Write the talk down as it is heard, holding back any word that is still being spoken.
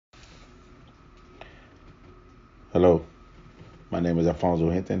Hello, my name is Alfonso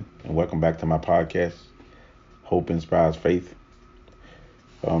Hinton, and welcome back to my podcast, Hope Inspires Faith.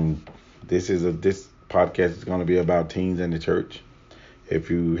 Um, this podcast is going to be about teens in the church. If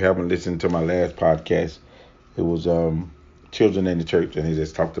you haven't listened to my last podcast, it was children in the church, and he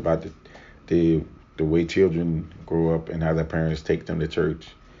just talked about the the way children grow up and how their parents take them to church,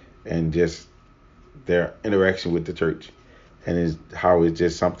 and just their interaction with the church, and how it's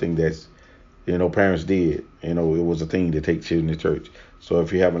just something that's parents did. It was a thing to take children to church. So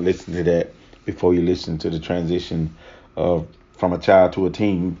if you haven't listened to that before you listen to the transition of from a child to a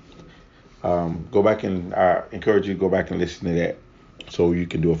teen, go back and I encourage you to go back and listen to that so you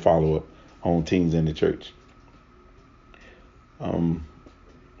can do a follow up on teens in the church. Um,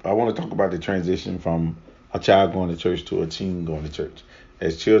 I want to talk about the transition from a child going to church to a teen going to church.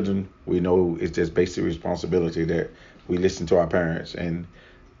 As children, we know it's just basic responsibility that we listen to our parents, and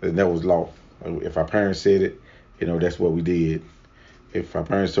that was law. If our parents said it, that's what we did. If our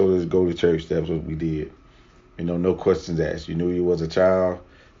parents told us to go to church, that's what we did. No questions asked. You knew you was a child,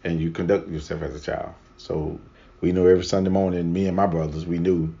 and you conducted yourself as a child. So we knew every Sunday morning, me and my brothers, we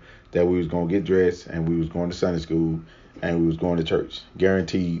knew that we was gonna get dressed and we was going to Sunday school and we was going to church,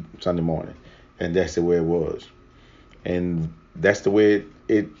 guaranteed Sunday morning, and that's the way it was. And that's the way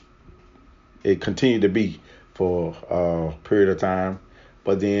it continued to be for a period of time.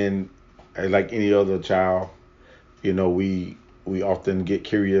 But then, like any other child, we often get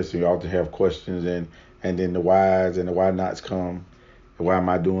curious. We often have questions, and then the whys and the why nots come. Why am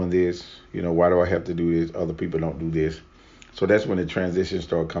I doing this? Why do I have to do this? Other people don't do this. So that's when the transitions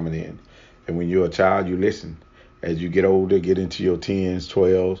start coming in. And when you're a child, you listen. As you get older, get into your 10s,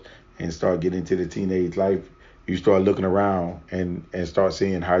 12s, and start getting into the teenage life, you start looking around and start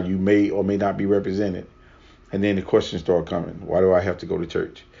seeing how you may or may not be represented. And then the questions start coming. Why do I have to go to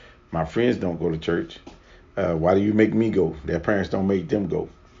church? My friends don't go to church. Why do you make me go? Their parents don't make them go.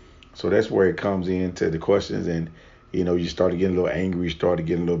 So that's where it comes into the questions, and you start getting a little angry, you start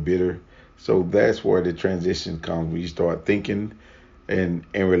getting a little bitter. So that's where the transition comes, when you start thinking in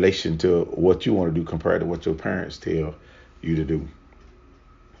relation to what you want to do compared to what your parents tell you to do.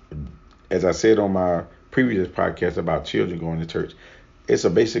 As I said on my previous podcast about children going to church, it's a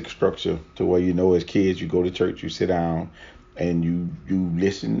basic structure to where as kids you go to church, you sit down, and you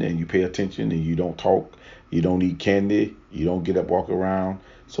listen and you pay attention and you don't talk, you don't eat candy, you don't get up walk around.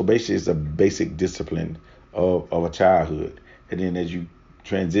 So basically it's a basic discipline of a childhood. And then as you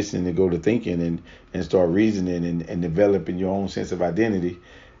transition and go to thinking and start reasoning and developing your own sense of identity,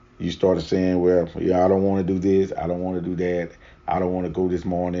 you started saying, well, I don't want to do this, I don't want to do that, I don't want to go this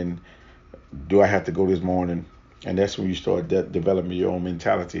morning, do I have to go this morning? And that's when you start developing your own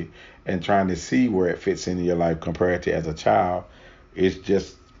mentality and trying to see where it fits into your life compared to as a child. It's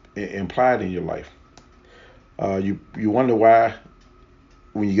just implied in your life. You wonder why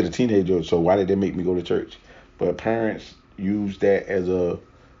when you get a teenager. So why did they make me go to church? But parents use that as a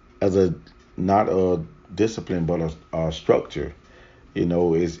not a discipline but a structure.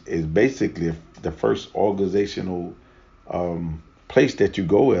 Is basically the first organizational place that you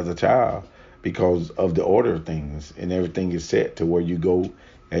go as a child, because of the order of things, and everything is set to where you go,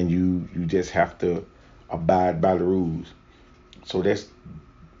 and you just have to abide by the rules. So that's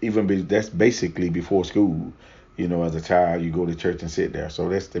basically before school. As a child, you go to church and sit there. So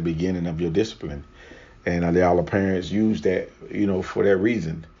that's the beginning of your discipline, and all the parents use that for that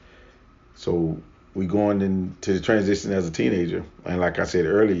reason. So we going into the transition as a teenager, and like I said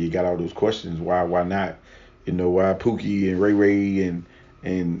earlier, you got all those questions. Why not? Why Pookie and Ray Ray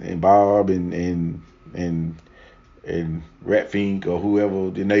and Bob and Rat Fink, or whoever,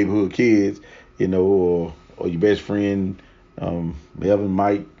 the neighborhood kids, or your best friend, Melvin,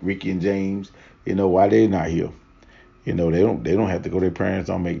 Mike, Ricky, and James. Why they're not here? They don't have to go. Their parents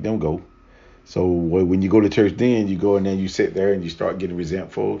don't make them go. So when you go to church, then you go and then you sit there and you start getting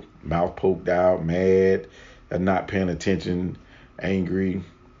resentful, mouth poked out, mad, and not paying attention, angry,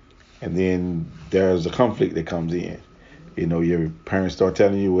 and then there's a conflict that comes in. Your parents start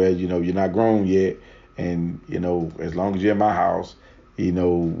telling you, well, you're not grown yet, and as long as you're in my house,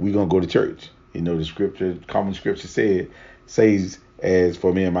 we're gonna go to church. The scripture, common scripture says, as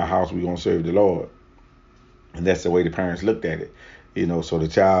for me and my house, we're gonna serve the Lord. And that's the way the parents looked at it. So the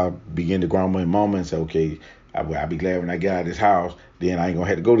child began to grumble and mama and say, okay, I'll be glad when I get out of this house, then I ain't gonna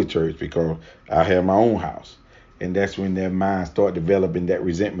have to go to church because I have my own house. And that's when their minds start developing that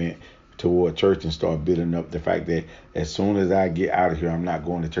resentment toward church and start building up the fact that as soon as I get out of here, I'm not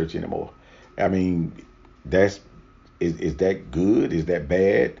going to church anymore. I mean, is that good? Is that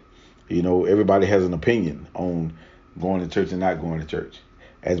bad? Everybody has an opinion on going to church and not going to church.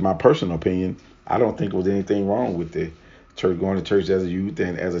 as my personal opinion, I don't think there was anything wrong with the church, going to church as a youth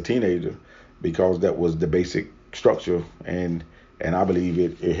and as a teenager, because that was the basic structure, and I believe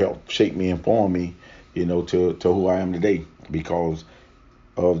it helped shape me and form me, to who I am today, because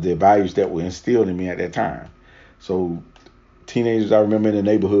of the values that were instilled in me at that time. So teenagers, I remember in the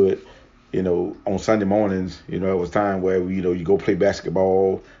neighborhood, on Sunday mornings, it was time where you go play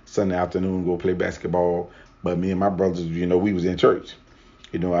basketball. Sunday afternoon, go play basketball. But me and my brothers, we was in church.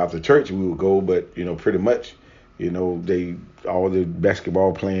 After church we would go, but pretty much, they all the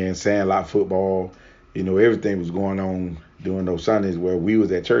basketball playing, sandlot football, everything was going on during those Sundays where we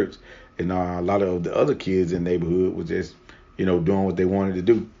was at church, and a lot of the other kids in the neighborhood was just, doing what they wanted to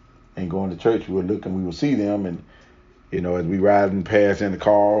do, and going to church. We would see them, and as we riding past in the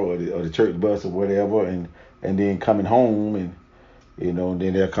car or the church bus or whatever, and then coming home, and and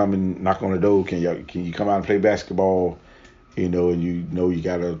then they'll come and knock on the door. Can you come out and play basketball? And you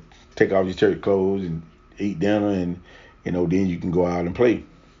gotta take off your church clothes and eat dinner, and then you can go out and play.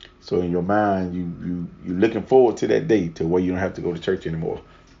 So in your mind, you're looking forward to that day to where you don't have to go to church anymore.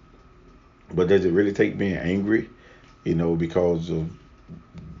 But does it really take being angry? Because of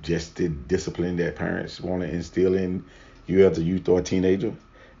just the discipline that parents want to instill in you as a youth or a teenager.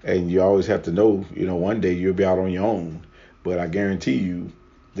 And you always have to know, one day you'll be out on your own. But I guarantee you,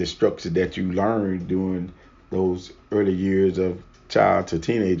 the structure that you learned during those early years of child to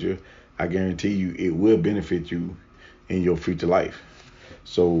teenager, I guarantee you it will benefit you in your future life.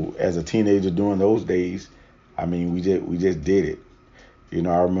 So as a teenager during those days, I mean, we just did it.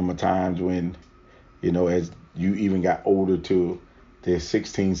 I remember times when, as you even got older to the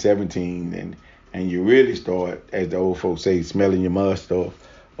 16, 17, and you really start, as the old folks say, smelling your must or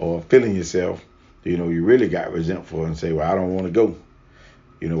feeling yourself, you really got resentful and say, well, I don't want to go.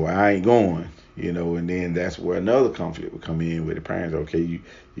 I ain't going, and then that's where another conflict would come in with the parents. Okay,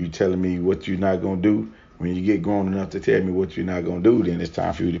 you telling me what you're not going to do. When you get grown enough to tell me what you're not going to do, then it's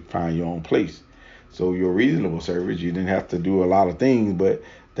time for you to find your own place. So your reasonable service, you didn't have to do a lot of things, but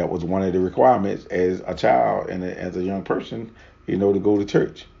that was one of the requirements as a child and as a young person, to go to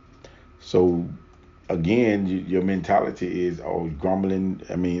church. So again, your mentality is grumbling.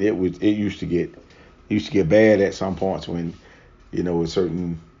 I mean, it used to get bad at some points when, with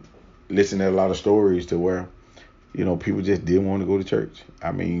certain, listening to a lot of stories to where, people just didn't want to go to church.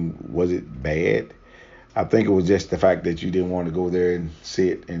 I mean, was it bad? I think it was just the fact that you didn't want to go there and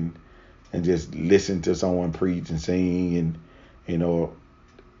sit and just listen to someone preach and sing, and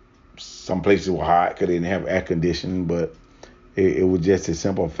some places were hot because they didn't have air conditioning, but it was just a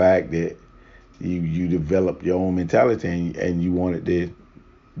simple fact that you developed your own mentality, and you wanted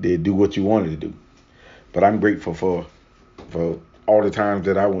to do what you wanted to do. But I'm grateful for all the times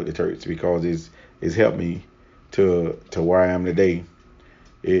that I went to church, because it's helped me to where I am today.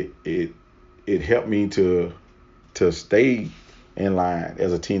 It helped me to stay in line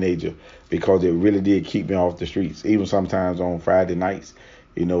as a teenager, because it really did keep me off the streets. Even sometimes on Friday nights,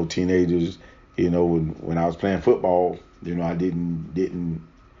 teenagers, when I was playing football, I didn't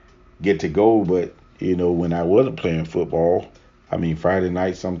get to go, but when I wasn't playing football, I mean, Friday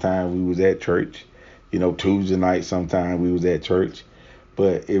night sometimes we was at church, Tuesday night sometimes we was at church,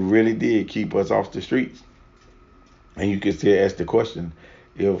 but it really did keep us off the streets. And you could still ask the question,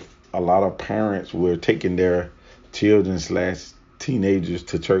 if a lot of parents were taking their children / teenagers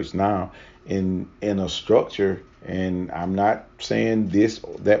to church now in a structure, and I'm not saying this,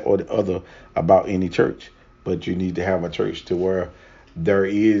 that, or the other about any church, but you need to have a church to where there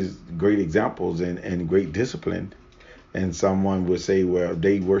is great examples and great discipline. And someone would say, well,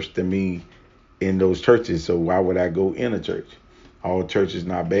 they worse than me in those churches, so why would I go in a church? All church is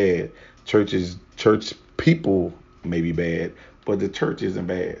not bad. Church people may be bad, but the church isn't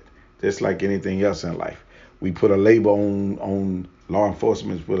bad. Just like anything else in life. We put a label on law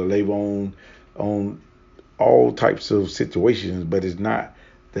enforcement, put a label on all types of situations, but it's not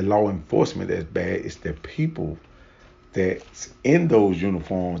the law enforcement that's bad. It's the people that's in those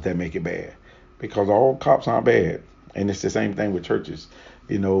uniforms that make it bad. Because all cops aren't bad. And it's the same thing with churches.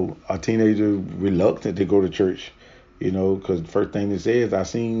 A teenager reluctant to go to church, because the first thing they say is, I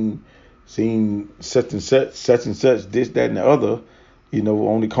seen such and such, this, that, and the other,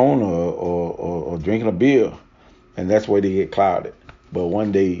 on the corner or drinking a beer. And that's where they get clouded. But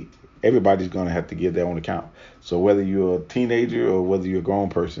one day, everybody's going to have to give their own account. So whether you're a teenager or whether you're a grown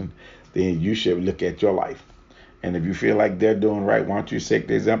person, then you should look at your life. And if you feel like they're doing right, why don't you set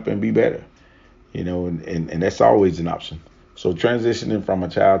the example and be better? And that's always an option. So transitioning from a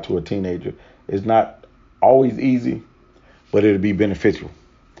child to a teenager is not always easy, but it'll be beneficial.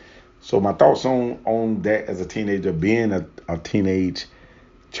 So my thoughts on that as a teenager, being a teenage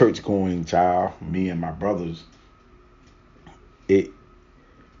church going child, me and my brothers, it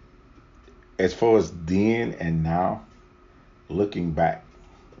as far as then and now, looking back,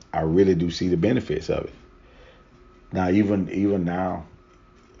 I really do see the benefits of it. Now, even now,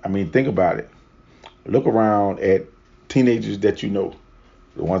 I mean, think about it. Look around at teenagers that you know,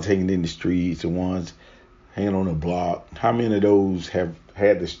 the ones hanging in the streets, the ones hanging on the block. How many of those have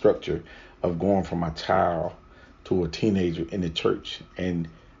had the structure of going from a child to a teenager in the church and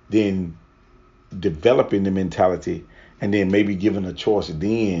then developing the mentality and then maybe giving a choice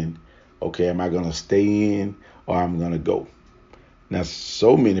then, okay, am I going to stay in or I'm going to go? Now,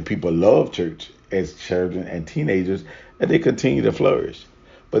 so many people love church as children and teenagers and they continue to flourish.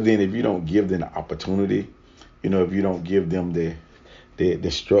 But then if you don't give them the opportunity, if you don't give them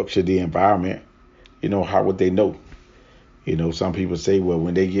the structure, the environment, how would they know? Some people say, well,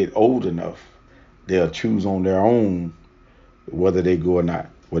 when they get old enough, they'll choose on their own whether they go or not.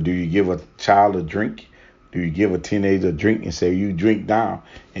 Well, do you give a child a drink? Do you give a teenager a drink and say, you drink now,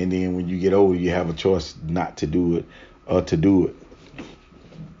 and then when you get older, you have a choice not to do it or to do it?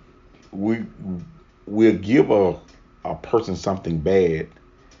 We'll give a person something bad,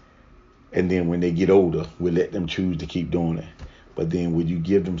 and then when they get older, we'll let them choose to keep doing it. But then when you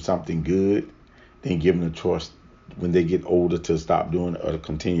give them something good, then give them the choice when they get older to stop doing it or to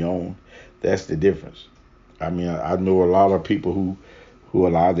continue on. That's the difference. I mean, I know a lot of people who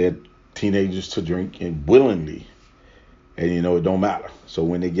allow their teenagers to drink and willingly, and it don't matter. So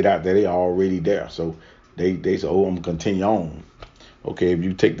when they get out there, they're already there. So they say, oh, I'm gonna continue on. Okay, if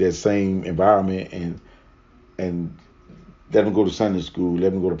you take that same environment and let them go to Sunday school,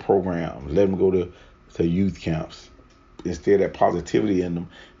 let them go to programs, let them go to youth camps, instead of that positivity in them,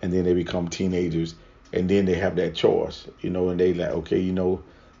 and then they become teenagers, and then they have that choice, and they like, okay,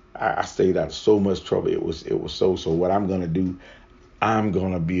 I stayed out of so much trouble. It was so what I'm gonna do, I'm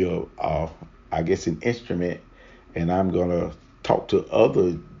gonna be I guess an instrument, and I'm gonna talk to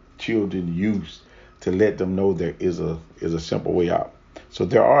other children, youth, to let them know there is a simple way out. So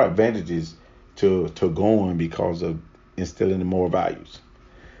there are advantages to going because of instilling the moral values.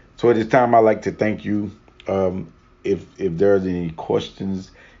 So at this time, I'd like to thank you. If there's any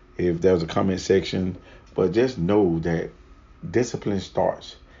questions, if there's a comment section, but just know that discipline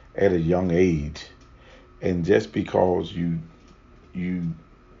starts at a young age, and just because you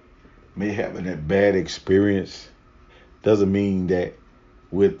may have a bad experience doesn't mean that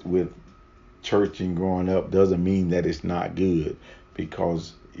with church and growing up doesn't mean that it's not good,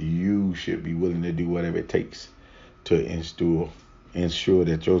 because you should be willing to do whatever it takes to ensure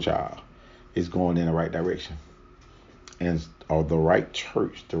that your child is going in the right direction, and or the right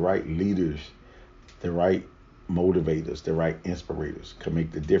church, the right leaders, the right motivators, the right inspirators can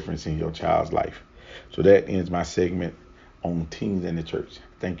make the difference in your child's life. So that ends my segment on teens in the church.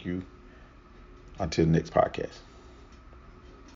 Thank you. Until the next podcast.